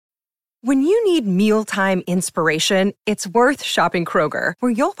When you need mealtime inspiration, it's worth shopping Kroger,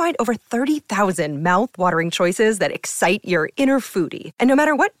 where you'll find over 30,000 mouth-watering choices that excite your inner foodie. And no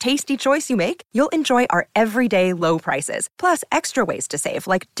matter what tasty choice you make, you'll enjoy our everyday low prices, plus extra ways to save,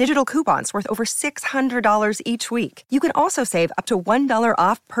 like digital coupons worth over $600 each week. You can also save up to $1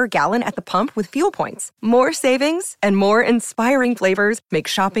 off per gallon at the pump with fuel points. More savings and more inspiring flavors make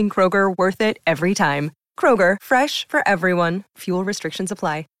shopping Kroger worth it every time. Kroger, fresh for everyone. Fuel restrictions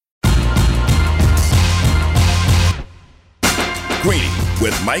apply. Greeny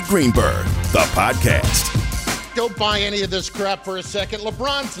with Mike Greenberg, the podcast. Don't buy any of this crap for a second.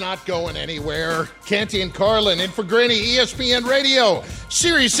 LeBron's not going anywhere. Canty and Carlin in for Greeny, ESPN Radio,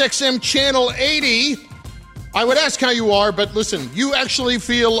 Sirius XM Channel 80. I would ask how you are, but listen, you actually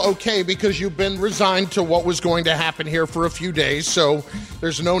feel okay because you've been resigned to what was going to happen here for a few days, so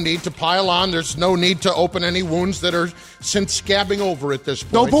there's no need to pile on. There's no need to open any wounds that are since scabbing over at this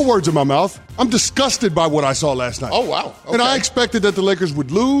point. Don't put words in my mouth. I'm disgusted by what I saw last night. Oh, wow. Okay. And I expected that the Lakers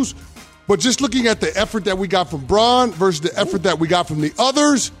would lose, but just looking at the effort that we got from Bron versus the effort that we got from the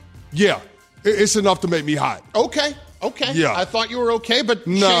others, yeah, it's enough to make me hot. Okay. Yeah. I thought you were okay, but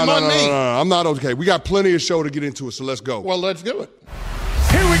shame on me. No, I'm not okay. We got plenty of show to get into it, so let's go. Well, let's do it.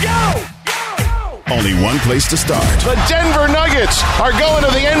 Here we go! Only one place to start. The Denver Nuggets are going to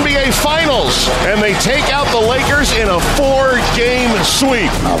the NBA Finals, and they take out the Lakers in a 4-game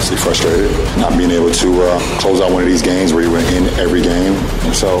sweep. Obviously frustrated, not being able to close out one of these games where you were in every game.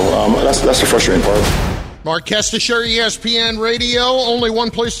 And so that's the frustrating part. Mark Kestisher, ESPN Radio. Only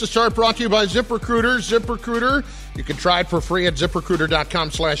one place to start, brought to you by ZipRecruiter. ZipRecruiter, you can try it for free at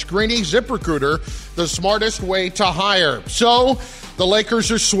ZipRecruiter.com/Greeny. ZipRecruiter, the smartest way to hire. So the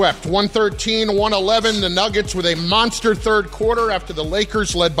Lakers are swept, 113-111. The Nuggets with a monster third quarter after the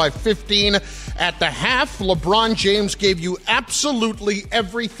Lakers led by 15 at the half. LeBron James gave you absolutely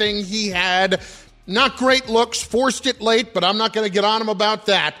everything he had. Not great looks, forced it late, but I'm not going to get on him about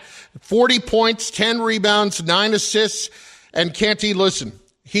that. 40 points, 10 rebounds, 9 assists, and Canty, listen,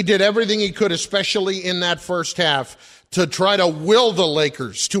 he did everything he could, especially in that first half, to try to will the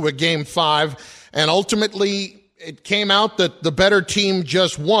Lakers to a Game 5, and ultimately it came out that the better team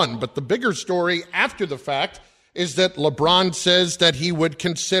just won. But the bigger story after the fact is that LeBron says that he would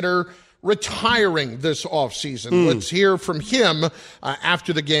consider retiring this offseason. Let's hear from him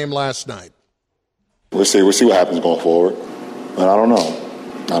after the game last night. We'll see what happens going forward, but I don't know.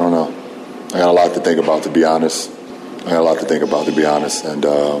 I got a lot to think about, to be honest. And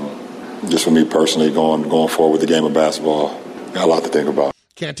just for me personally, going forward with the game of basketball, got a lot to think about.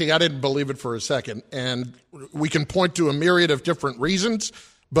 Canty, I didn't believe it for a second. And we can point to a myriad of different reasons,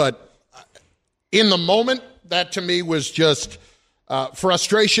 but in the moment, that to me was just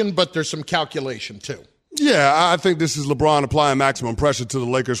frustration, but there's some calculation too. Yeah, I think this is LeBron applying maximum pressure to the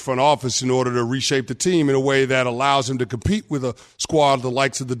Lakers front office in order to reshape the team in a way that allows him to compete with a squad the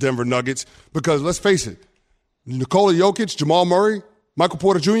likes of the Denver Nuggets. Because let's face it, Nikola Jokic, Jamal Murray, Michael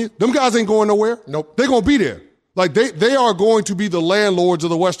Porter Jr., them guys ain't going nowhere. Nope. They're going to be there. Like, they are going to be the landlords of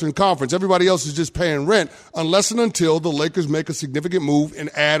the Western Conference. Everybody else is just paying rent unless and until the Lakers make a significant move and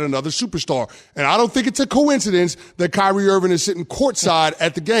add another superstar. And I don't think it's a coincidence that Kyrie Irving is sitting courtside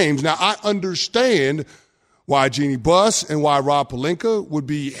at the games. Now, I understand why Jeannie Buss and why Rob Pelinka would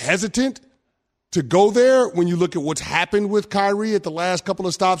be hesitant to go there when you look at what's happened with Kyrie at the last couple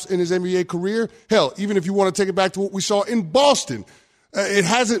of stops in his NBA career. Hell, even if you want to take it back to what we saw in Boston, it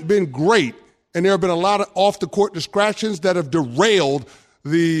hasn't been great. And there have been a lot of off-the-court distractions that have derailed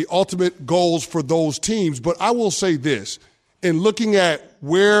the ultimate goals for those teams. But I will say this, in looking at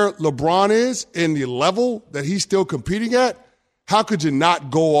where LeBron is and the level that he's still competing at, how could you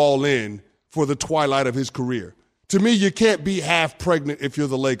not go all in for the twilight of his career? To me, you can't be half pregnant if you're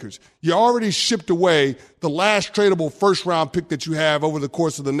the Lakers. You already shipped away the last tradable first-round pick that you have over the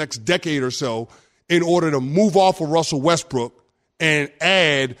course of the next decade or so in order to move off of Russell Westbrook and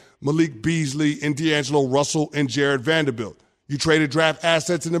add Malik Beasley and D'Angelo Russell and Jared Vanderbilt. You traded draft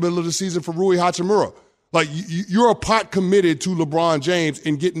assets in the middle of the season for Rui Hachimura. Like, you're a pot committed to LeBron James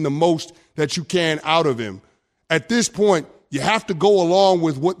and getting the most that you can out of him. At this point, you have to go along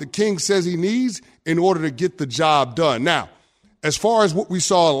with what the King says he needs in order to get the job done. Now, as far as what we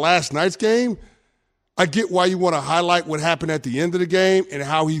saw in last night's game, I get why you want to highlight what happened at the end of the game and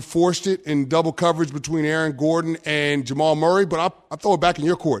how he forced it in double coverage between Aaron Gordon and Jamal Murray, but I throw it back in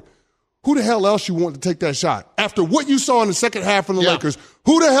your court. Who the hell else you want to take that shot? After what you saw in the second half from the Lakers,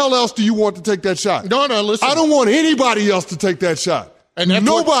 who the hell else do you want to take that shot? No, listen. I don't want anybody else to take that shot. And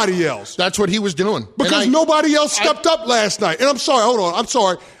nobody else. That's what he was doing. Because nobody else stepped up last night. And I'm sorry, hold on. I'm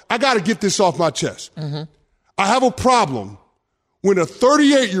sorry. I got to get this off my chest. Mm-hmm. I have a problem when a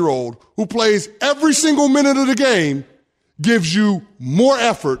 38-year-old who plays every single minute of the game gives you more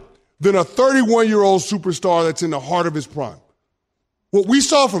effort than a 31-year-old superstar that's in the heart of his prime. What we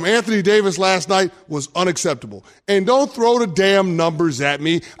saw from Anthony Davis last night was unacceptable. And don't throw the damn numbers at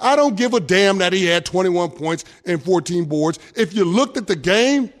me. I don't give a damn that he had 21 points and 14 boards. If you looked at the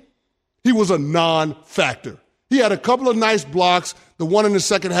game, he was a non-factor. He had a couple of nice blocks. The one in the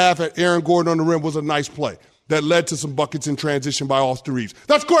second half at Aaron Gordon on the rim was a nice play that led to some buckets in transition by Austin Reeves.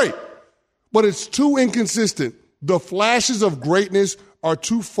 That's great, but it's too inconsistent. The flashes of greatness are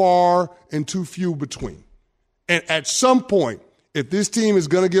too far and too few between. And at some point, if this team is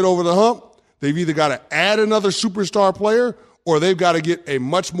going to get over the hump, they've either got to add another superstar player or they've got to get a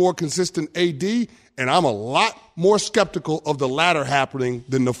much more consistent AD, and I'm a lot more skeptical of the latter happening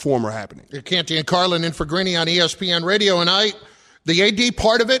than the former happening. Canty and Carlin in for Greeny on ESPN Radio, and the AD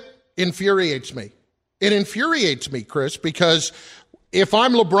part of it infuriates me. It infuriates me, Chris, because if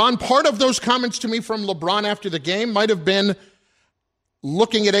I'm LeBron, part of those comments to me from LeBron after the game might have been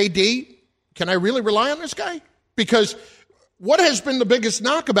looking at AD, can I really rely on this guy? Because what has been the biggest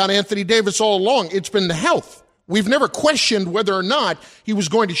knock about Anthony Davis all along? It's been the health. We've never questioned whether or not he was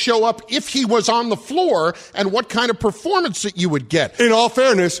going to show up if he was on the floor and what kind of performance that you would get. In all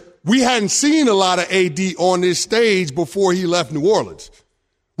fairness, we hadn't seen a lot of AD on this stage before he left New Orleans.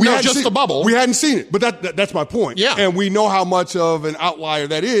 The bubble. We hadn't seen it, but that's my point. Yeah. And we know how much of an outlier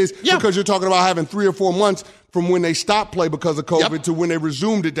that is because you're talking about having 3 or 4 months from when they stopped play because of COVID to when they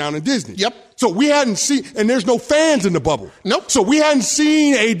resumed it down in Disney. Yep. So we hadn't seen, and there's no fans in the bubble. Nope. So we hadn't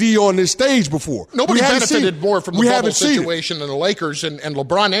seen AD on this stage before. Nobody benefited more from the bubble situation than the Lakers and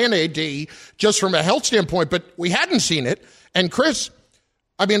LeBron and AD just from a health standpoint, but we hadn't seen it. And Chris,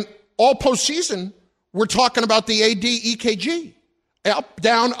 I mean, all postseason, we're talking about the AD EKG. Up,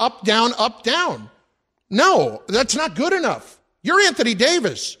 down, up, down, up, down. No, that's not good enough. You're Anthony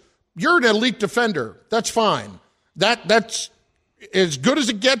Davis. You're an elite defender. That's fine. That's as good as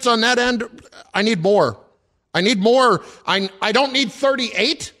it gets on that end. I need more. I need more. I don't need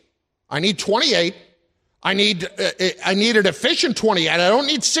 38. I need 28. I need an efficient 28. I don't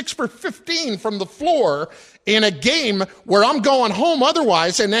need 6 for 15 from the floor in a game where I'm going home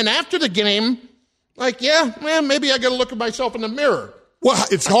otherwise. And then after the game, maybe I got to look at myself in the mirror. Well,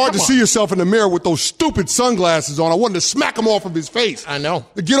 it's hard to see yourself in the mirror with those stupid sunglasses on. I wanted to smack them off of his face. I know.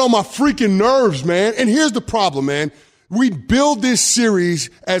 To get on my freaking nerves, man. And here's the problem, man. We build this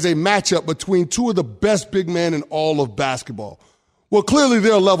series as a matchup between two of the best big men in all of basketball. Well, clearly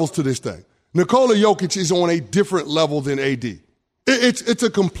there are levels to this thing. Nikola Jokic is on a different level than AD. It's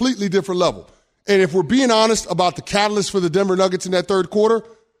a completely different level. And if we're being honest about the catalyst for the Denver Nuggets in that third quarter,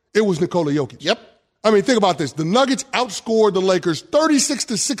 it was Nikola Jokic. Yep. I mean, think about this. The Nuggets outscored the Lakers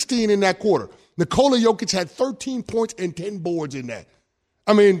 36-16 in that quarter. Nikola Jokic had 13 points and 10 boards in that.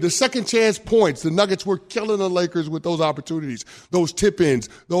 I mean, the second chance points, the Nuggets were killing the Lakers with those opportunities, those tip-ins,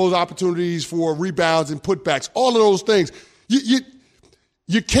 those opportunities for rebounds and putbacks, all of those things.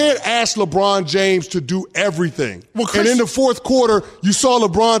 You can't ask LeBron James to do everything. Well, and in the fourth quarter, you saw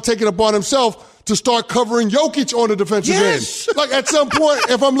LeBron take it upon himself to start covering Jokic on the defensive end. Like, at some point,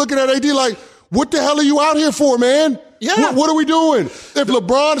 if I'm looking at AD, like, what the hell are you out here for, man? Yeah. What are we doing? If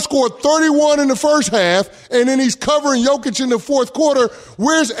LeBron scored 31 in the first half and then he's covering Jokic in the fourth quarter,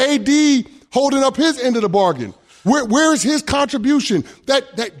 where's AD holding up his end of the bargain? Where is his contribution?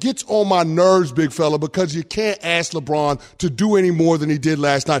 That gets on my nerves, big fella, because you can't ask LeBron to do any more than he did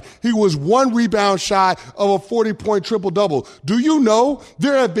last night. He was 1 rebound shy of a 40-point triple-double. Do you know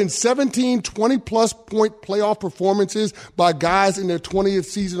there have been 17 20-plus point playoff performances by guys in their 20th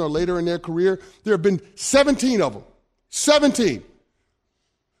season or later in their career? There have been 17 of them. 17.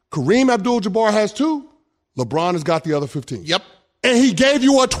 Kareem Abdul-Jabbar has 2. LeBron has got the other 15. Yep. And he gave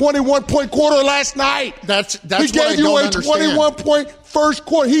you a 21-point quarter last night. That's he gave you a 21-point first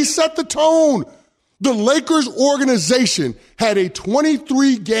quarter. He set the tone. The Lakers organization had a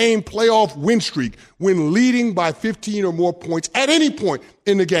 23-game playoff win streak when leading by 15 or more points at any point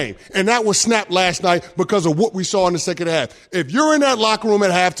in the game. And that was snapped last night because of what we saw in the second half. If you're in that locker room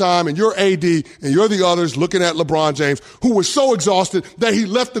at halftime and you're AD and you're the others looking at LeBron James, who was so exhausted that he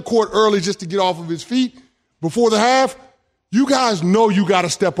left the court early just to get off of his feet before the half, you guys know you got to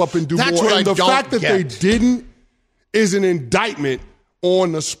step up and do more. And the fact that they didn't is an indictment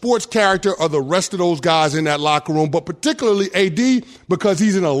on the sports character of the rest of those guys in that locker room, but particularly AD because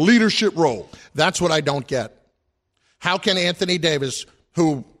he's in a leadership role. That's what I don't get. How can Anthony Davis,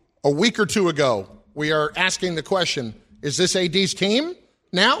 who a week or two ago we are asking the question, is this AD's team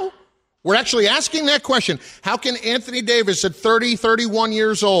now? We're actually asking that question. How can Anthony Davis at 30, 31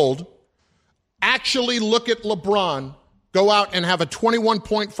 years old actually look at LeBron go out and have a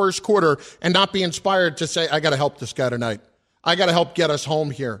 21-point first quarter and not be inspired to say, I got to help this guy tonight. I got to help get us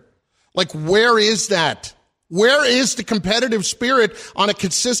home here. Like, where is that? Where is the competitive spirit on a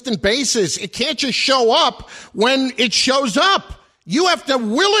consistent basis? It can't just show up when it shows up. You have to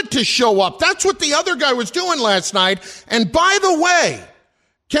will it to show up. That's what the other guy was doing last night. And by the way,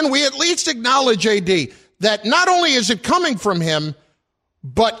 can we at least acknowledge, AD, that not only is it coming from him,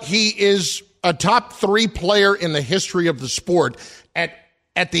 but he is a top 3 player in the history of the sport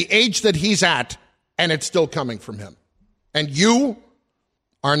at the age that he's at, and it's still coming from him. And you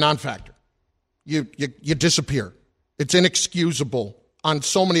are a non-factor. You disappear. It's inexcusable on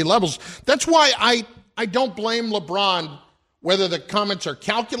so many levels. That's why I don't blame LeBron, whether the comments are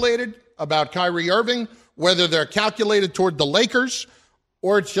calculated about Kyrie Irving, whether they're calculated toward the Lakers,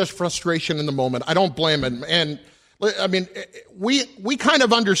 or it's just frustration in the moment. I don't blame him. And I mean, we kind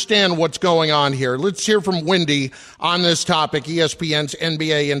of understand what's going on here. Let's hear from Wendy on this topic, ESPN's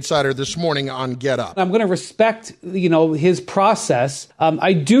NBA insider this morning on Get Up. I'm going to respect, his process.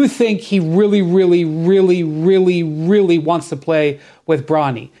 I do think he really, really, really, really, really wants to play with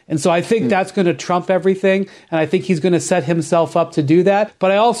Bronny. And so I think that's going to trump everything. And I think he's going to set himself up to do that.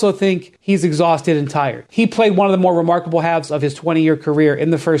 But I also think he's exhausted and tired. He played one of the more remarkable halves of his 20-year career in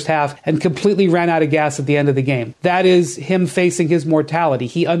the first half and completely ran out of gas at the end of the game. That is him facing his mortality.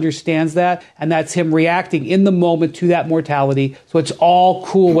 He understands that, and that's him reacting in the moment to that mortality. So it's all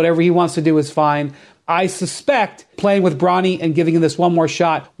cool. Whatever he wants to do is fine. I suspect playing with Bronny and giving him this one more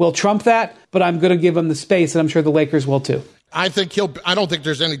shot will trump that, but I'm going to give him the space, and I'm sure the Lakers will too. I don't think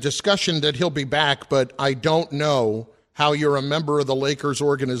there's any discussion that he'll be back, but I don't know how you're a member of the Lakers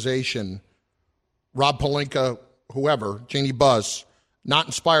organization, Rob Pelinka, whoever, Jeannie Buss, not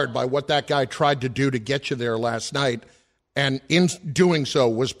inspired by what that guy tried to do to get you there last night, and in doing so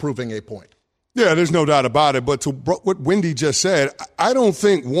was proving a point. Yeah, there's no doubt about it. But to what Wendy just said, I don't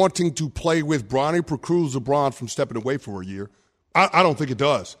think wanting to play with Bronny precludes LeBron from stepping away for a year. I don't think it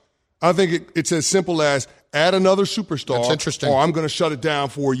does. I think it's as simple as add another superstar. That's interesting. Or I'm going to shut it down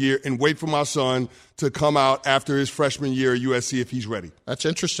for a year and wait for my son to come out after his freshman year at USC if he's ready. That's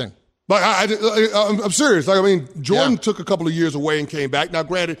interesting. Like, I'm serious. Like, I mean, Jordan took a couple of years away and came back. Now,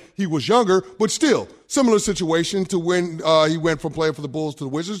 granted, he was younger, but still, similar situation to when he went from playing for the Bulls to the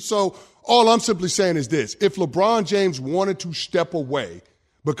Wizards. So all I'm simply saying is this. If LeBron James wanted to step away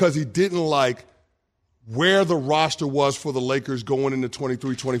because he didn't like where the roster was for the Lakers going into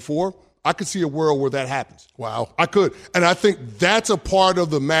 23-24, I could see a world where that happens. Wow. I could. And I think that's a part of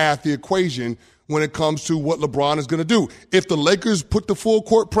the math, the equation, when it comes to what LeBron is going to do. If the Lakers put the full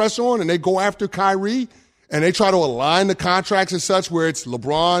court press on and they go after Kyrie and they try to align the contracts as such where it's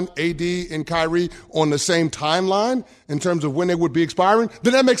LeBron, AD, and Kyrie on the same timeline in terms of when they would be expiring,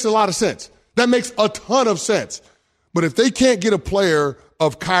 then that makes a lot of sense. That makes a ton of sense. But if they can't get a player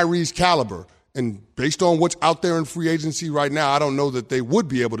of Kyrie's caliber, and based on what's out there in free agency right now, I don't know that they would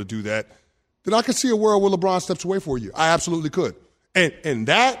be able to do that, then I could see a world where LeBron steps away for a year. I absolutely could. And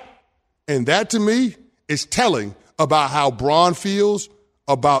that to me is telling about how Bron feels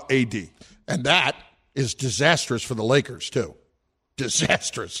about AD. And that is disastrous for the Lakers, too.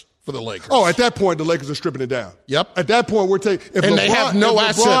 Disastrous for the Lakers. Oh, at that point, the Lakers are stripping it down. Yep. At that point, we're taking – and they have no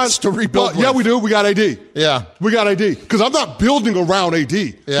assets to rebuild with. Yeah, we do. We got AD. Yeah. We got AD. Because I'm not building around AD.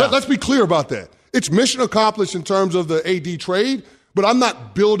 Yeah. Let's be clear about that. It's mission accomplished in terms of the AD trade, but I'm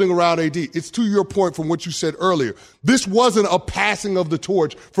not building around AD. It's to your point from what you said earlier. This wasn't a passing of the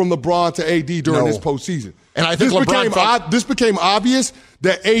torch from LeBron to AD during this postseason. And I think this became obvious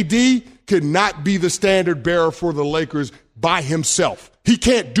that AD could not be the standard bearer for the Lakers by himself. He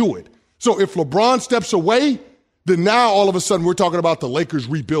can't do it. So if LeBron steps away, then now all of a sudden we're talking about the Lakers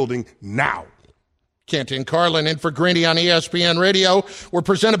rebuilding now. Canty and Carlin in for Greeny on ESPN Radio. We're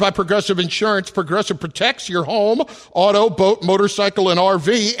presented by Progressive Insurance. Progressive protects your home, auto, boat, motorcycle, and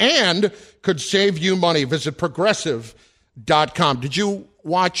RV, and could save you money. Visit Progressive.com. Did you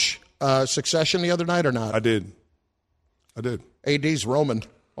watch Succession the other night or not? I did. AD's Roman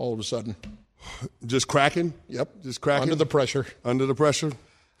all of a sudden. Just cracking? Yep. Just cracking? Under the pressure. Under the pressure.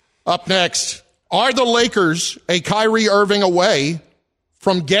 Up next, are the Lakers a Kyrie Irving away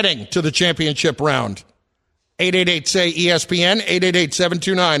from getting to the championship round? 888-SAY-ESPN,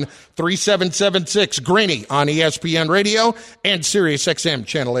 888-729-3776. Greeny on ESPN Radio and SiriusXM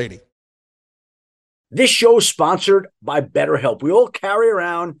Channel 80. This show is sponsored by BetterHelp. We all carry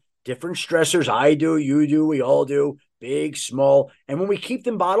around different stressors. I do, you do, we all do, big, small. And when we keep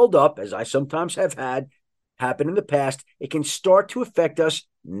them bottled up, as I sometimes have had happen in the past, it can start to affect us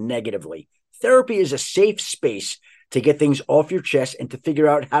negatively. Therapy is a safe space to get things off your chest and to figure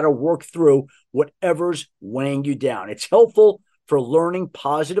out how to work through whatever's weighing you down. It's helpful for learning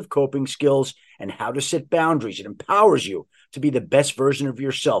positive coping skills and how to set boundaries. It empowers you to be the best version of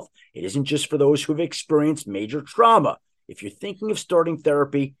yourself. It isn't just for those who've experienced major trauma. If you're thinking of starting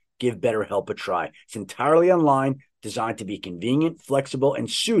therapy, give BetterHelp a try. It's entirely online, designed to be convenient, flexible, and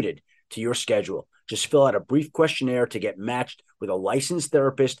suited to your schedule. Just fill out a brief questionnaire to get matched with a licensed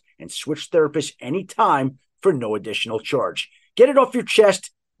therapist and switch therapists anytime for no additional charge. Get it off your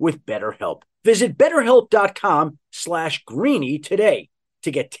chest with BetterHelp. Visit BetterHelp.com/Greeny today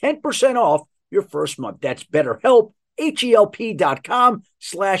to get 10% off your first month. That's BetterHelp,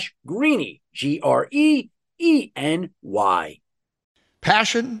 HELP.com/Greeny, GREENY.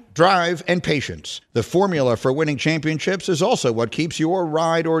 Passion, drive, and patience. The formula for winning championships is also what keeps your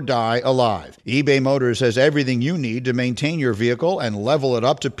ride or die alive. eBay Motors has everything you need to maintain your vehicle and level it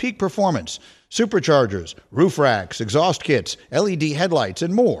up to peak performance. Superchargers, roof racks, exhaust kits, LED headlights,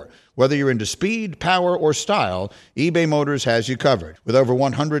 and more. Whether you're into speed, power, or style, eBay Motors has you covered. With over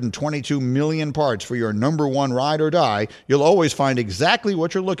 122 million parts for your number one ride or die, you'll always find exactly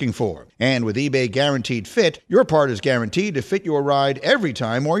what you're looking for. And with eBay Guaranteed Fit, your part is guaranteed to fit your ride every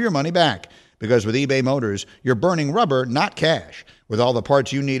time or your money back. Because with eBay Motors, you're burning rubber, not cash. With all the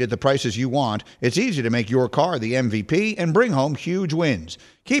parts you need at the prices you want, it's easy to make your car the MVP and bring home huge wins.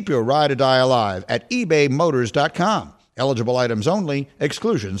 Keep your ride or die alive at ebaymotors.com. Eligible items only.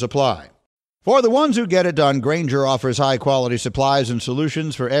 Exclusions apply. For the ones who get it done, Grainger offers high-quality supplies and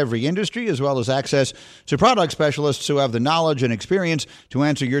solutions for every industry, as well as access to product specialists who have the knowledge and experience to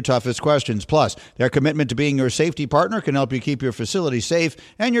answer your toughest questions. Plus, their commitment to being your safety partner can help you keep your facility safe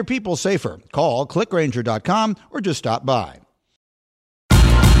and your people safer. Call, clickgrainger.com, or just stop by.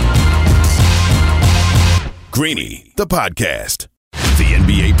 Greeny, the podcast. The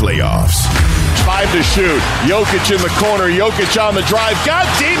NBA playoffs. 5 to shoot. Jokic in the corner. Jokic on the drive. Got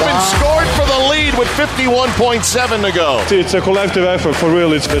deep and scored for the lead with 51.7 to go. It's a collective effort for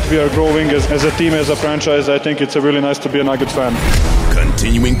real. It's that we are growing as a team, as a franchise. I think it's really nice to be a Nuggets fan.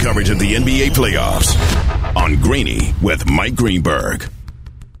 Continuing coverage of the NBA playoffs on Greeny with Mike Greenberg.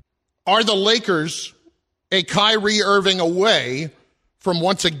 Are the Lakers a Kyrie Irving away from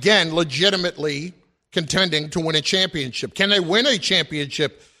once again legitimately contending to win a championship? Can they win a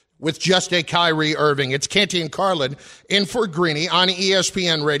championship with just a Kyrie Irving? It's Canty and Carlin in for Greeny on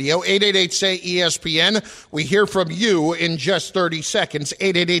ESPN Radio. 888-SAY-ESPN. We hear from you in just 30 seconds.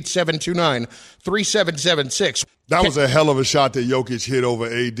 888-729-3776. That was a hell of a shot that Jokic hit over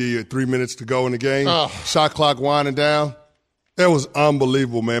AD at 3 minutes to go in the game. Shot clock winding down. That was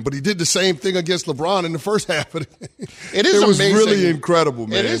unbelievable, man. But he did the same thing against LeBron in the first half of the game. It is was amazing. Really incredible,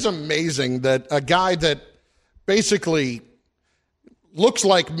 man. It is amazing that a guy that basically looks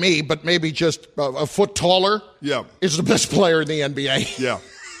like me, but maybe just a foot taller, is the best player in the NBA. Yeah.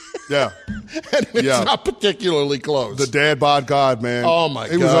 And it's not particularly close. The dad bod God, man. Oh, my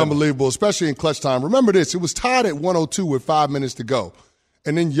God. It was unbelievable, especially in clutch time. Remember this. It was tied at 102 with 5 minutes to go.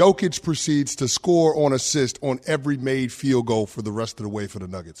 And then Jokic proceeds to score on assist on every made field goal for the rest of the way for the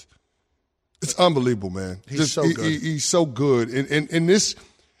Nuggets. It's unbelievable, man. He's so good. He's so good. And this,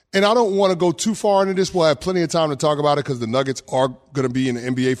 and I don't want to go too far into this. We'll have plenty of time to talk about it because the Nuggets are going to be in the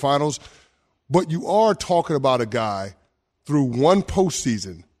NBA Finals. But you are talking about a guy through one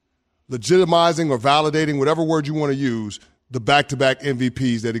postseason legitimizing or validating, whatever word you want to use, the back-to-back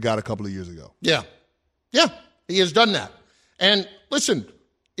MVPs that he got a couple of years ago. Yeah, he has done that. And listen,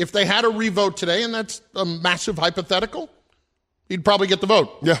 if they had a revote today, and that's a massive hypothetical, he'd probably get the vote.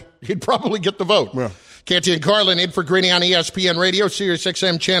 Yeah. He'd probably get the vote. Yeah. Canty and Carlin in for Greeny on ESPN Radio, Sirius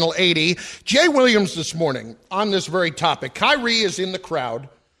XM Channel 80. Jay Williams this morning on this very topic. Kyrie is in the crowd.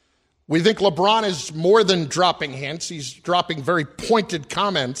 We think LeBron is more than dropping hints. He's dropping very pointed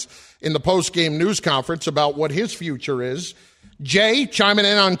comments in the post-game news conference about what his future is. Jay chiming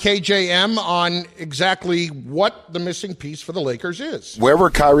in on KJM on exactly what the missing piece for the Lakers is.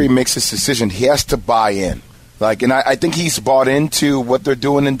 Wherever Kyrie makes his decision, he has to buy in. And I think he's bought into what they're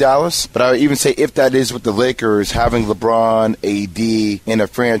doing in Dallas. But I would even say if that is with the Lakers, having LeBron, AD in a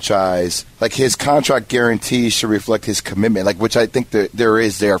franchise, his contract guarantees should reflect his commitment, which I think there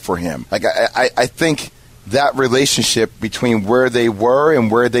is there for him. I think that relationship between where they were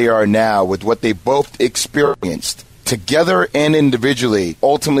and where they are now with what they both experienced together and individually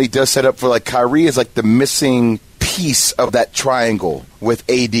ultimately does set up for Kyrie is the missing piece of that triangle with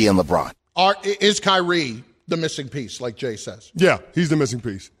AD and LeBron. Is Kyrie the missing piece, like Jay says? Yeah, he's the missing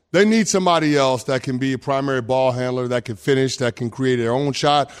piece. They need somebody else that can be a primary ball handler, that can finish, that can create their own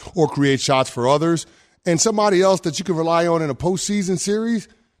shot or create shots for others, and somebody else that you can rely on in a postseason series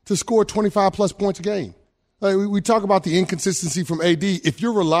to score 25-plus points a game. Like, we talk about the inconsistency from AD. If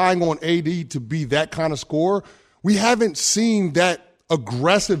you're relying on AD to be that kind of scorer, we haven't seen that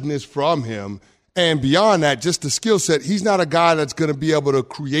aggressiveness from him. And beyond that, just the skill set, he's not a guy that's going to be able to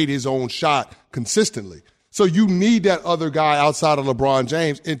create his own shot consistently. So you need that other guy outside of LeBron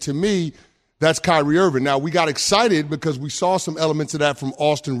James. And to me, that's Kyrie Irving. Now, we got excited because we saw some elements of that from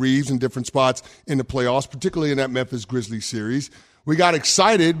Austin Reeves in different spots in the playoffs, particularly in that Memphis Grizzlies series. We got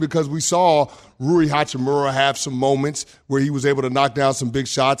excited because we saw Rui Hachimura have some moments where he was able to knock down some big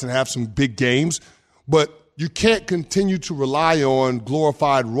shots and have some big games. But you can't continue to rely on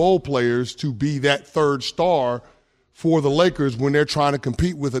glorified role players to be that third star for the Lakers when they're trying to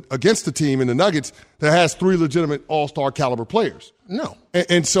compete against a team in the Nuggets that has 3 legitimate all-star caliber players. No.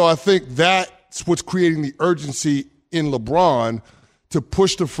 And so I think that's what's creating the urgency in LeBron to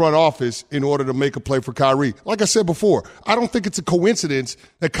push the front office in order to make a play for Kyrie. Like I said before, I don't think it's a coincidence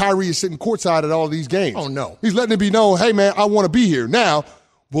that Kyrie is sitting courtside at all of these games. Oh, no. He's letting it be known, hey, man, I want to be here. Now,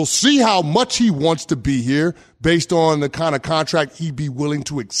 we'll see how much he wants to be here based on the kind of contract he'd be willing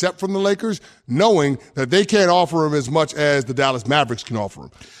to accept from the Lakers, knowing that they can't offer him as much as the Dallas Mavericks can offer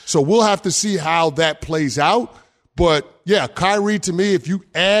him. So we'll have to see how that plays out. But, yeah, Kyrie, to me, if you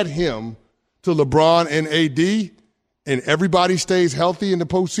add him to LeBron and AD and everybody stays healthy in the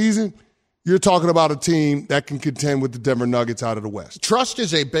postseason, you're talking about a team that can contend with the Denver Nuggets out of the West. Trust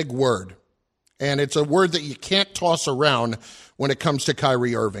is a big word, and it's a word that you can't toss around when it comes to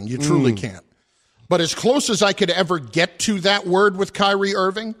Kyrie Irving. You truly can't. But as close as I could ever get to that word with Kyrie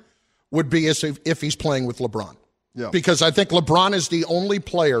Irving would be as if he's playing with LeBron. Yeah. Because I think LeBron is the only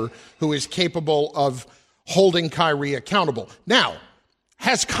player who is capable of holding Kyrie accountable. Now,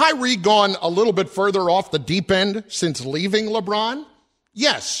 has Kyrie gone a little bit further off the deep end since leaving LeBron?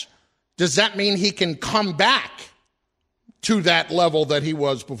 Yes. Does that mean he can come back to that level that he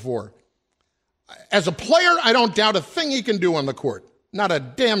was before? As a player, I don't doubt a thing he can do on the court. Not a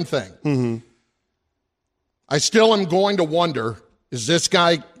damn thing. Mm-hmm. I still am going to wonder, is this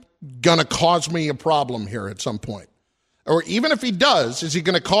guy going to cause me a problem here at some point? Or even if he does, is he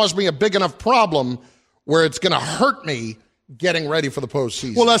going to cause me a big enough problem where it's going to hurt me getting ready for the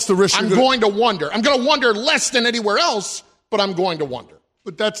postseason? Well, that's the risk. I'm going to wonder. I'm going to wonder less than anywhere else, but I'm going to wonder.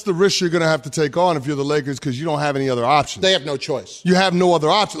 But that's the risk you're going to have to take on if you're the Lakers because you don't have any other options. They have no choice. You have no other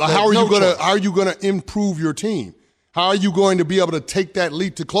option. How are you going to improve your team? How are you going to be able to take that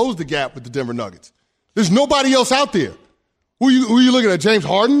leap to close the gap with the Denver Nuggets? There's nobody else out there. Who are you looking at? James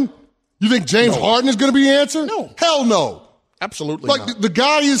Harden? You think James Harden is going to be the answer? No. Hell no. Absolutely not. Like the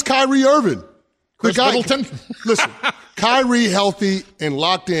guy is Kyrie Irving. Chris Middleton? Listen, Kyrie healthy and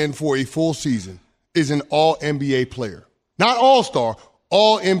locked in for a full season is an all-NBA player. Not all-star,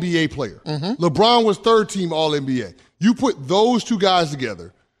 all-NBA player. Mm-hmm. LeBron was third-team all-NBA. You put those two guys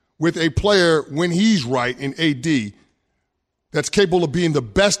together with a player, when he's right, in AD, that's capable of being the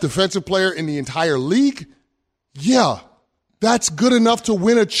best defensive player in the entire league, yeah, that's good enough to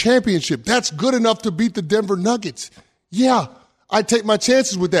win a championship. That's good enough to beat the Denver Nuggets. Yeah, I take my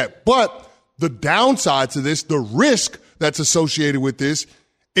chances with that. But the downside to this, the risk that's associated with this,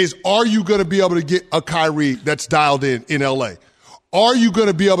 is are you going to be able to get a Kyrie that's dialed in L.A.? Are you going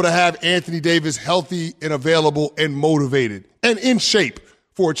to be able to have Anthony Davis healthy and available and motivated and in shape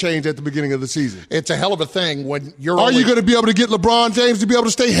for a change at the beginning of the season? It's a hell of a thing when you're Are you going to be able to get LeBron James to be able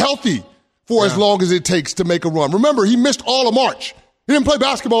to stay healthy for as long as it takes to make a run? Remember, he missed all of March. He didn't play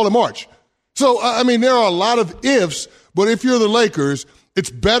basketball in March. So, I mean, there are a lot of ifs, but if you're the Lakers, it's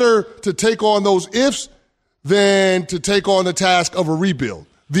better to take on those ifs than to take on the task of a rebuild.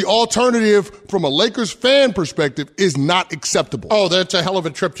 The alternative from a Lakers fan perspective is not acceptable. Oh, that's a hell of a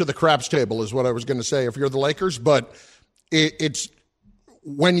trip to the craps table is what I was going to say if you're the Lakers. But it's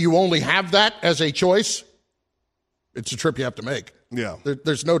when you only have that as a choice, it's a trip you have to make. Yeah.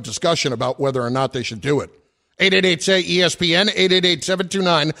 There's no discussion about whether or not they should do it. 888-SAY-ESPN,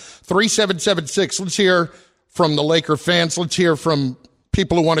 888-729-3776. Let's hear from the Laker fans. Let's hear from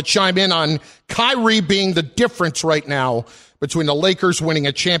people who want to chime in on Kyrie being the difference right now between the Lakers winning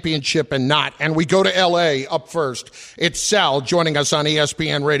a championship and not. And we go to L.A. up first. It's Sal joining us on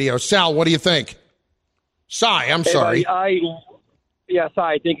ESPN Radio. Sal, what do you think? Cy, I'm sorry. Cy,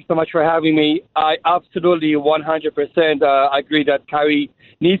 thank you so much for having me. I absolutely 100% agree that Kyrie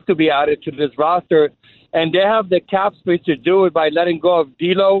needs to be added to this roster. And they have the cap space to do it by letting go of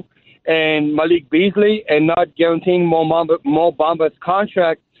D'Lo and Malik Beasley and not guaranteeing Mo Bamba's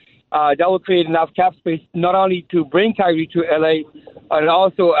contract. That will create enough cap space not only to bring Kyrie to L.A., but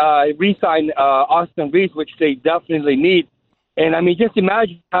also re-sign Austin Reeves, which they definitely need. And, I mean, just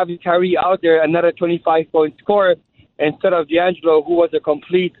imagine having Kyrie out there, another 25-point scorer, instead of D'Angelo, who was a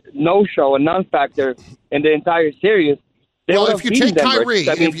complete no-show, a non-factor in the entire series. Well, if you take Kyrie,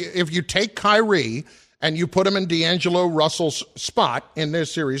 if you take Kyrie and you put him in D'Angelo Russell's spot in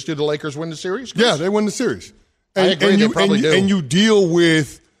this series, do the Lakers win the series, Chris? Yeah, they win the series. I agree, they probably do. And you deal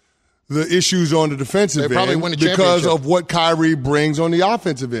with the issues on the defensive end probably win a because of what Kyrie brings on the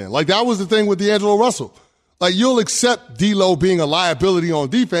offensive end. Like, that was the thing with D'Angelo Russell. Like, you'll accept D'Lo being a liability on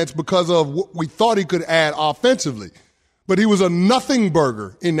defense because of what we thought he could add offensively. But he was a nothing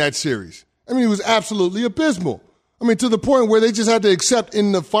burger in that series. I mean, he was absolutely abysmal. I mean, to the point where they just had to accept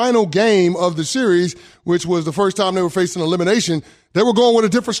in the final game of the series, which was the first time they were facing elimination, they were going with a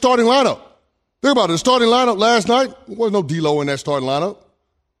different starting lineup. Think about it. The starting lineup last night, there was no D'Lo in that starting lineup.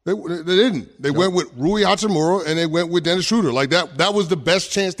 They didn't. They went with Rui Hachimura and they went with Dennis Schroeder. Like, that was the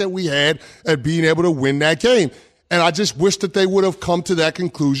best chance that we had at being able to win that game. And I just wish that they would have come to that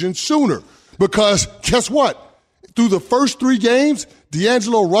conclusion sooner. Because guess what? Through the first 3 games,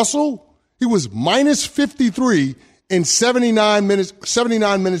 D'Angelo Russell, he was minus 53 in 79 minutes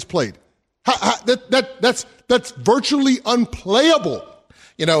played. That's virtually unplayable.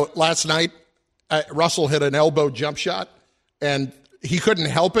 You know, last night, Russell hit an elbow jump shot, and he couldn't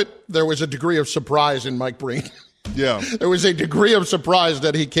help it. There was a degree of surprise in Mike Breen. Yeah. There was a degree of surprise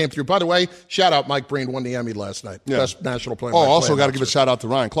that he came through. By the way, shout out, Mike Breen won the Emmy last night. Yeah. Best national player. Also got to give a shout out to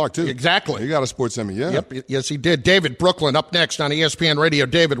Ryan Clark, too. Exactly. He got a sports Emmy, yeah. Yep. Yes, he did. David Brooklyn up next on ESPN Radio.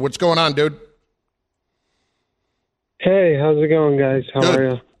 David, what's going on, dude? Hey, how's it going, guys? How are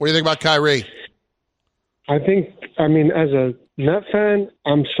you? What do you think about Kyrie? I mean, as a Net fan,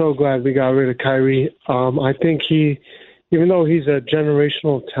 I'm so glad we got rid of Kyrie. I think even though he's a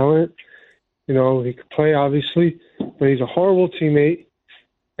generational talent, you know, he could play, obviously, but he's a horrible teammate,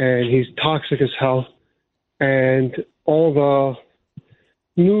 and he's toxic as hell. And all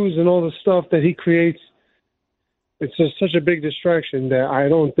the news and all the stuff that he creates, it's just such a big distraction that I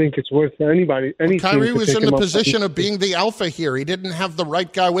don't think it's worth for anybody. Kyrie was in the position of being the alpha here. He didn't have the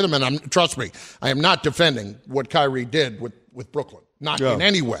right guy with him, and trust me, I am not defending what Kyrie did with Brooklyn, not in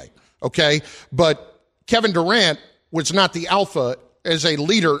any way, okay? But Kevin Durant was not the alpha as a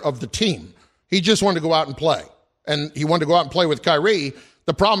leader of the team. He just wanted to go out and play, and he wanted to go out and play with Kyrie.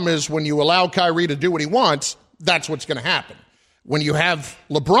 The problem is when you allow Kyrie to do what he wants, that's what's going to happen. When you have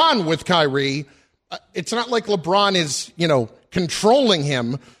LeBron with Kyrie, it's not like LeBron is, controlling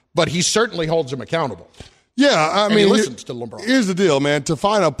him, but he certainly holds him accountable. Yeah, I mean, he listens to LeBron. Here's the deal, man. To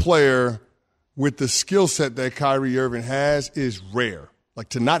find a player with the skill set that Kyrie Irving has is rare. Like,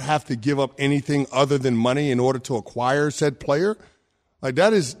 to not have to give up anything other than money in order to acquire said player, like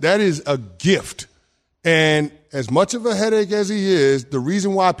that is a gift. And as much of a headache as he is, the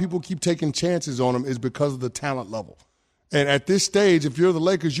reason why people keep taking chances on him is because of the talent level. And at this stage, if you're the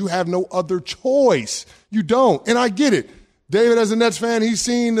Lakers, you have no other choice. You don't. And I get it. David, as a Nets fan, he's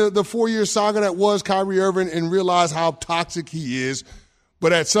seen the 4-year saga that was Kyrie Irving and realized how toxic he is.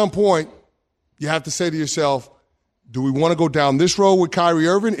 But at some point, you have to say to yourself, do we want to go down this road with Kyrie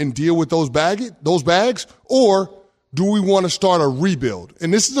Irving and deal with those bags? Or do we want to start a rebuild?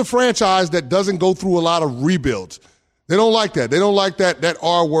 And this is a franchise that doesn't go through a lot of rebuilds. They don't like that. They don't like that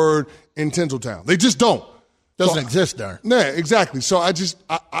R word in Tinseltown. They just don't. Doesn't exist there. Yeah, exactly. So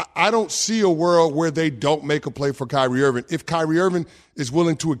I don't see a world where they don't make a play for Kyrie Irving. If Kyrie Irving is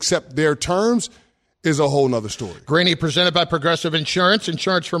willing to accept their terms, is a whole nother story. Greeny presented by Progressive Insurance.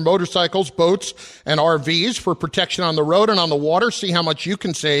 Insurance for motorcycles, boats, and RVs for protection on the road and on the water. See how much you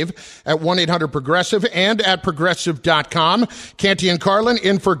can save at 1-800-PROGRESSIVE and at Progressive.com. Canty and Carlin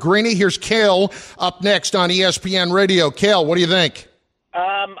in for Greeny. Here's Kale up next on ESPN Radio. Kale, what do you think?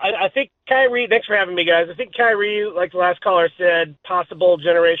 I think Kyrie, thanks for having me, guys. I think Kyrie, like the last caller said, possible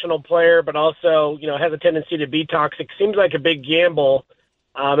generational player, but also, has a tendency to be toxic. Seems like a big gamble.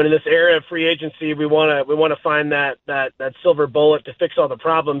 And in this era of free agency, we want to find that silver bullet to fix all the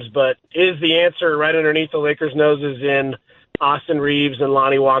problems. But is the answer right underneath the Lakers' noses in Austin Reeves and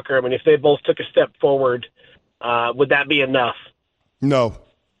Lonnie Walker? I mean, if they both took a step forward, would that be enough? No.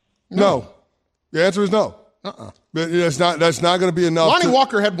 The answer is no. But that's not going to be enough. Lonnie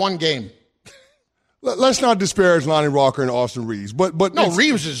Walker had one game. Let's not disparage Lonnie Walker and Austin Reeves. But no,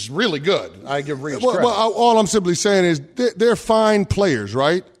 Reeves is really good. I give Reeves credit. Well, all I'm simply saying is they're fine players,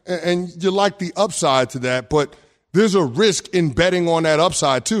 right? And you like the upside to that, but there's a risk in betting on that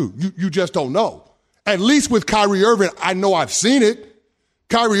upside too. You just don't know. At least with Kyrie Irving, I know I've seen it.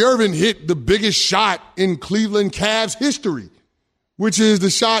 Kyrie Irving hit the biggest shot in Cleveland Cavs history, which is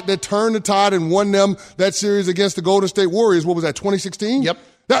the shot that turned the tide and won them that series against the Golden State Warriors. What was that, 2016? Yep.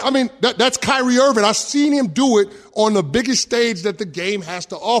 That's Kyrie Irving. I've seen him do it on the biggest stage that the game has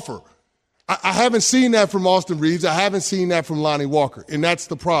to offer. I haven't seen that from Austin Reeves. I haven't seen that from Lonnie Walker, and that's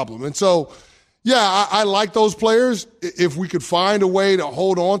the problem. And so, yeah, I like those players. If we could find a way to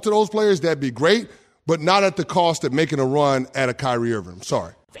hold on to those players, that'd be great, but not at the cost of making a run at a Kyrie Irving. I'm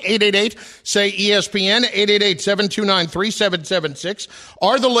sorry. 888-SAY-ESPN, 888-729-3776.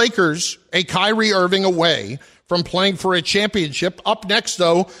 Are the Lakers a Kyrie Irving away from playing for a championship? Up next,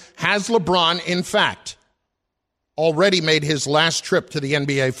 though, has LeBron, in fact, already made his last trip to the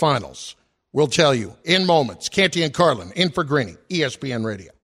NBA Finals? We'll tell you in moments. Canty and Carlin, in for Greeny, ESPN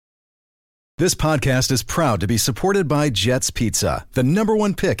Radio. This podcast is proud to be supported by Jets Pizza, the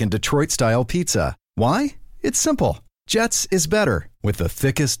 #1 pick in Detroit-style pizza. Why? It's simple. Jets is better. With the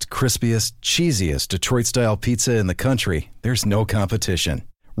thickest, crispiest, cheesiest Detroit-style pizza in the country, there's no competition.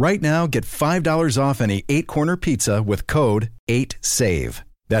 Right now, get $5 off any 8-corner pizza with code 8SAVE.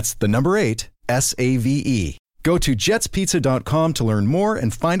 That's the number 8, SAVE. Go to jetspizza.com to learn more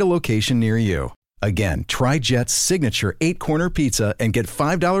and find a location near you. Again, try Jet's signature 8-corner pizza and get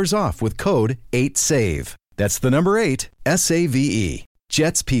 $5 off with code 8SAVE. That's the number 8, SAVE.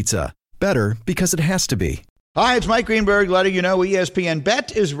 Jet's Pizza. Better because it has to be. Hi, it's Mike Greenberg letting you know ESPN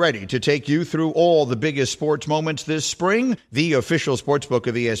Bet is ready to take you through all the biggest sports moments this spring. The official sportsbook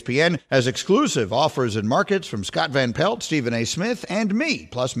of ESPN has exclusive offers and markets from Scott Van Pelt, Stephen A. Smith, and me,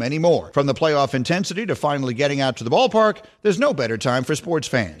 plus many more. From the playoff intensity to finally getting out to the ballpark, there's no better time for sports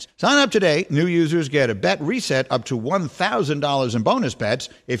fans. Sign up today. New users get a bet reset up to $1,000 in bonus bets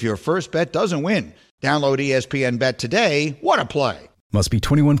if your first bet doesn't win. Download ESPN Bet today. What a play. Must be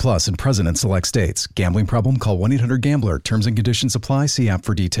 21 plus and present in select states. Gambling problem? Call 1-800-GAMBLER. Terms and conditions apply. See app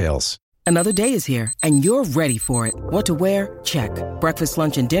for details. Another day is here, and you're ready for it. What to wear? Check. Breakfast,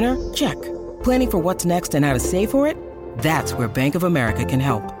 lunch, and dinner? Check. Planning for what's next and how to save for it? That's where Bank of America can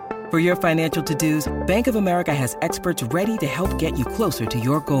help. For your financial to-dos, Bank of America has experts ready to help get you closer to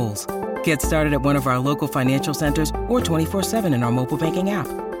your goals. Get started at one of our local financial centers or 24/7 in our mobile banking app.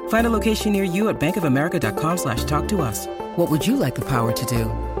 Find a location near you at bankofamerica.com/talktous. What would you like the power to do?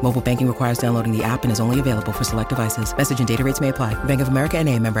 Mobile banking requires downloading the app and is only available for select devices. Message and data rates may apply. Bank of America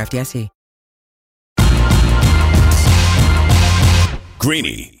N.A., member FDIC.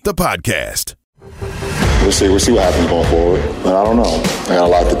 Greeny, the podcast. We'll see what happens going forward. But I don't know. I got a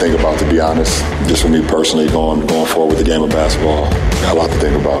lot to think about, to be honest. Just for me personally, going forward with the game of basketball. Got a lot to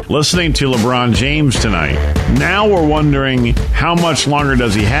think about. Listening to LeBron James tonight. Now we're wondering, how much longer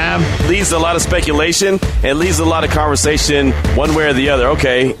does he have? Leads a lot of speculation and leads a lot of conversation one way or the other.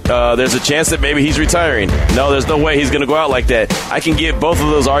 Okay, there's a chance that maybe he's retiring. No, there's no way he's going to go out like that. I can give both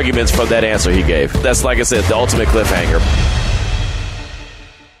of those arguments from that answer he gave. That's, like I said, the ultimate cliffhanger.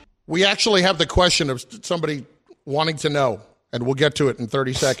 We actually have the question of somebody wanting to know, and we'll get to it in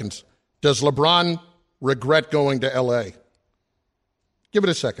 30 seconds. Does LeBron regret going to L.A.? Give it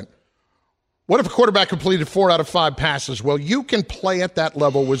a second. What if a quarterback completed 4 out of 5 passes? Well, you can play at that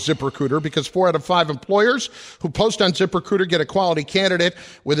level with ZipRecruiter because 4 out of 5 employers who post on ZipRecruiter get a quality candidate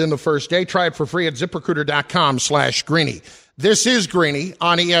within the first day. Try it for free at ZipRecruiter.com/Greeny. This is Greeny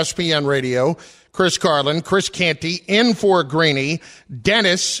on ESPN Radio. Chris Carlin, Chris Canty, in for Greeny.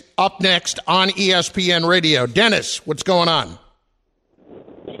 Dennis up next on ESPN Radio. Dennis, what's going on?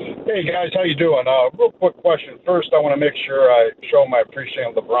 Hey, guys, how you doing? Real quick question. First, I want to make sure I show my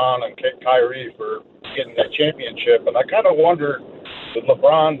appreciation of LeBron and Kyrie for getting that championship. And I kind of wondered, did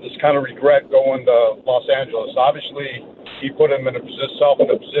LeBron just kind of regret going to Los Angeles? Obviously, he put himself in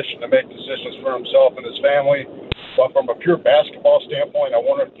a position to make decisions for himself and his family. But from a pure basketball standpoint, I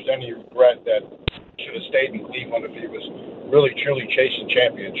wonder if there's any regret that he should have stayed in Cleveland if he was really, truly chasing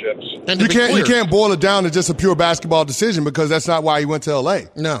championships. And you can't boil it down to just a pure basketball decision because that's not why he went to L.A.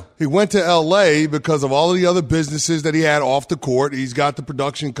 No. He went to L.A. because of all of the other businesses that he had off the court. He's got the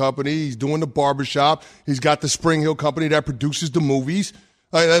production company. He's doing the barbershop. He's got the Spring Hill company that produces the movies.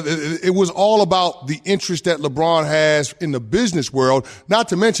 It was all about the interest that LeBron has in the business world, not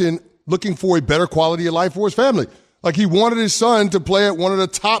to mention looking for a better quality of life for his family. Like, he wanted his son to play at one of the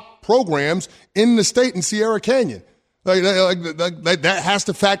top programs in the state in Sierra Canyon. That has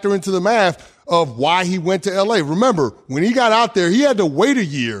to factor into the math of why he went to L.A. Remember, when he got out there, he had to wait a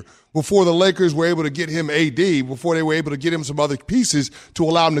year before the Lakers were able to get him AD, before they were able to get him some other pieces to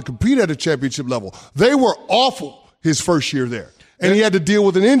allow him to compete at a championship level. They were awful his first year there. And he had to deal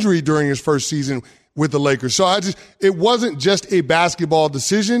with an injury during his first season with the Lakers. So it wasn't just a basketball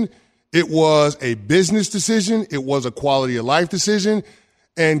decision. It was a business decision. It was a quality of life decision.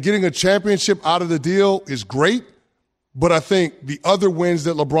 And getting a championship out of the deal is great. But I think the other wins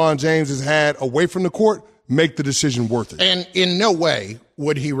that LeBron James has had away from the court make the decision worth it. And in no way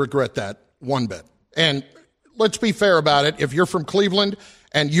would he regret that one bit. And let's be fair about it. If you're from Cleveland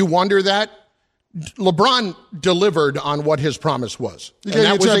and you wonder that, LeBron delivered on what his promise was, and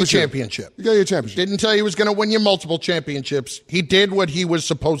that was a championship. You got your championship. Didn't tell you he was going to win you multiple championships. He did what he was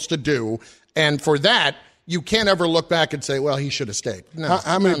supposed to do, and for that, you can't ever look back and say, well, he should have stayed. No.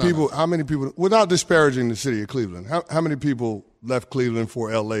 How many people, without disparaging the city of Cleveland, how many people left Cleveland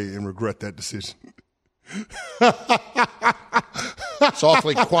for L.A. and regret that decision? It's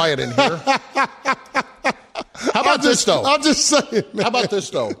awfully quiet in here. How about this, though? I'm just saying, man. How about this,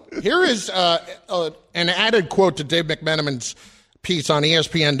 though? Here is an added quote to Dave McMenamin's piece on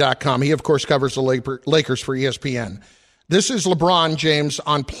ESPN.com. He, of course, covers the Lakers for ESPN. This is LeBron James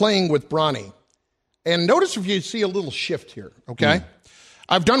on playing with Bronny. And notice if you see a little shift here, okay?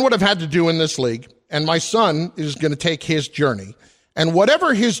 I've done what I've had to do in this league, and my son is going to take his journey. And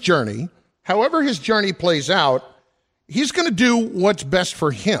whatever his journey, however his journey plays out, he's going to do what's best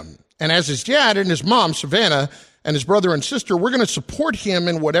for him. And as his dad and his mom, Savannah, and his brother and sister, we're going to support him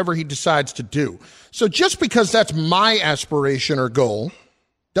in whatever he decides to do. So just because that's my aspiration or goal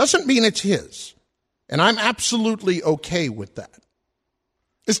doesn't mean it's his. And I'm absolutely okay with that.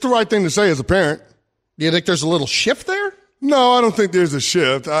 It's the right thing to say as a parent. Do you think there's a little shift there? No, I don't think there's a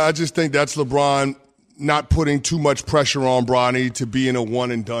shift. I just think that's LeBron not putting too much pressure on Bronny to be in a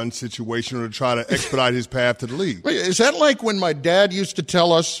one-and-done situation or to try to expedite his path to the league. Is that like when my dad used to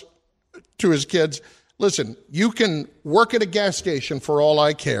tell us, to his kids, listen, you can work at a gas station for all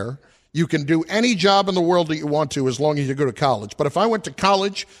I care. You can do any job in the world that you want to as long as you go to college. But if I went to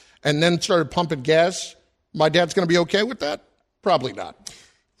college and then started pumping gas, my dad's going to be okay with that? Probably not.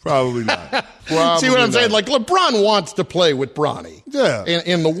 Probably not. See what I'm saying? Like, LeBron wants to play with Bronny. Yeah.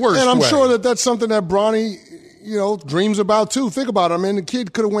 In the worst way. And I'm sure that that's something that Bronny, dreams about, too. Think about it. I mean, the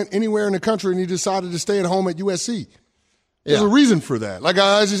kid could have went anywhere in the country and he decided to stay at home at USC. There's a reason for that. Like,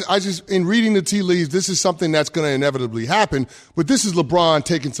 I just, in reading the tea leaves, this is something that's going to inevitably happen. But this is LeBron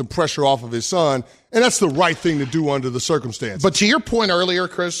taking some pressure off of his son, and that's the right thing to do under the circumstances. But to your point earlier,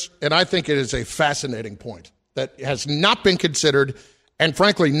 Chris, and I think it is a fascinating point that has not been considered and,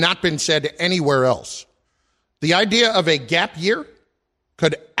 frankly, not been said anywhere else. The idea of a gap year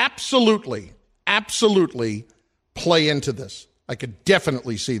could absolutely play into this. I could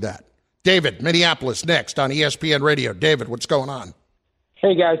definitely see that. David, Minneapolis, next on ESPN Radio. David, what's going on?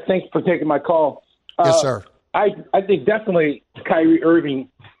 Hey, guys. Thanks for taking my call. Yes, sir. I think definitely Kyrie Irving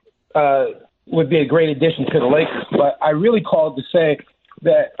would be a great addition to the Lakers, but I really called to say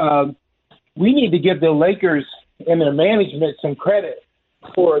that we need to give the Lakers and their management some credit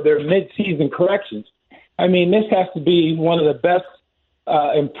for their midseason corrections. I mean, this has to be one of the best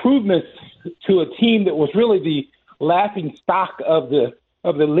improvements to a team that was really the laughing stock of the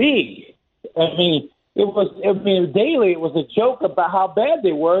league. I mean, daily it was a joke about how bad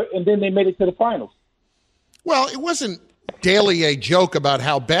they were, and then they made it to the finals. Well, it wasn't daily a joke about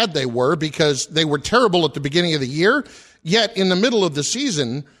how bad they were because they were terrible at the beginning of the year, yet in the middle of the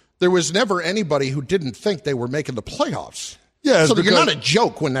season, there was never anybody who didn't think they were making the playoffs. Yeah, so you're not a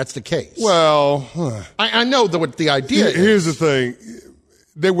joke when that's the case. Well, I know what the idea is. Here's the thing.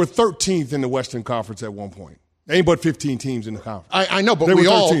 They were 13th in the Western Conference at one point. Ain't but 15 teams in the conference. I know, but there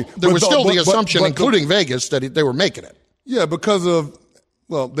was still the assumption, including Vegas, that they were making it. Yeah, because of,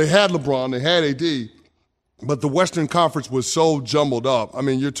 they had LeBron, they had AD, but the Western Conference was so jumbled up. I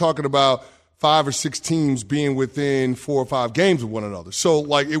mean, you're talking about 5 or 6 teams being within 4 or 5 games of one another. So,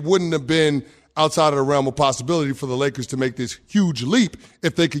 it wouldn't have been outside of the realm of possibility for the Lakers to make this huge leap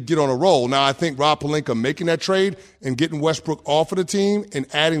if they could get on a roll. Now, I think Rob Pelinka making that trade and getting Westbrook off of the team and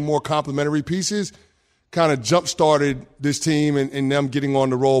adding more complementary pieces kind of jump-started this team and them getting on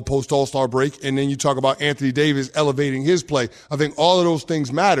the roll post-All-Star break. And then you talk about Anthony Davis elevating his play. I think all of those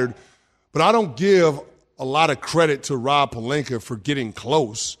things mattered, but I don't give a lot of credit to Rob Pelinka for getting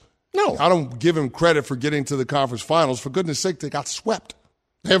close. No. I don't give him credit for getting to the conference finals. For goodness sake, they got swept.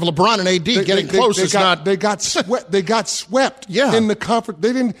 They have LeBron and AD getting close. They got swept. They got swept yeah. in the conference.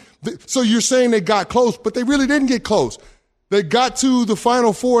 They didn't. So you're saying they got close, but they really didn't get close. They got to the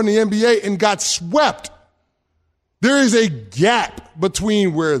Final Four in the NBA and got swept. There is a gap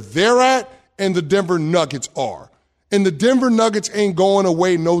between where they're at and the Denver Nuggets are. And the Denver Nuggets ain't going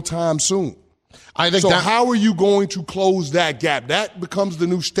away no time soon. How are you going to close that gap? That becomes the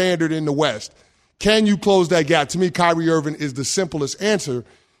new standard in the West. Can you close that gap? To me, Kyrie Irving is the simplest answer,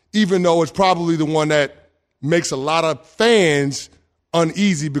 even though it's probably the one that makes a lot of fans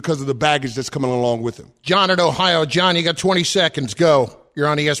uneasy because of the baggage that's coming along with him. John in Ohio. John, you got 20 seconds. Go. You're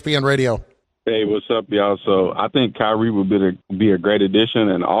on ESPN Radio. Hey, what's up, y'all? So I think Kyrie would be a great addition,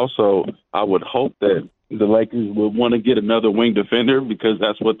 and also I would hope that the Lakers would want to get another wing defender because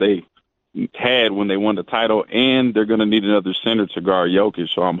that's what they had when they won the title, and they're going to need another center to guard Jokic.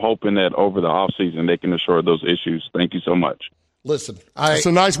 So I'm hoping that over the offseason they can assure those issues. Thank you so much. Listen, it's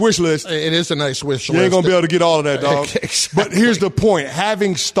a nice wish list. It is a nice wish list. You ain't going to be able to get all of that, dog. Exactly. But here's the point.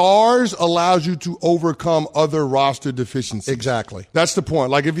 Having stars allows you to overcome other roster deficiencies. Exactly. That's the point.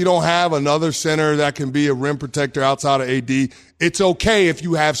 Like, if you don't have another center that can be a rim protector outside of AD, it's okay if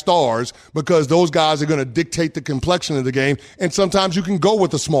you have stars because those guys are going to dictate the complexion of the game, and sometimes you can go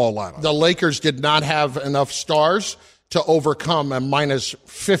with a small lineup. The Lakers did not have enough stars to overcome a minus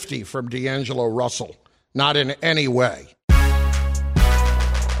 50 from D'Angelo Russell. Not in any way.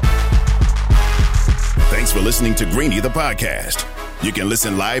 Thanks for listening to Greeny the podcast. You can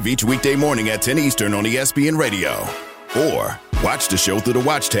listen live each weekday morning at 10 Eastern on ESPN Radio. Or watch the show through the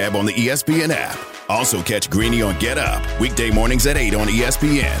Watch tab on the ESPN app. Also catch Greeny on Get Up, weekday mornings at 8 on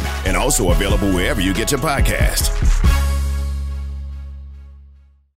ESPN. And also available wherever you get your podcast.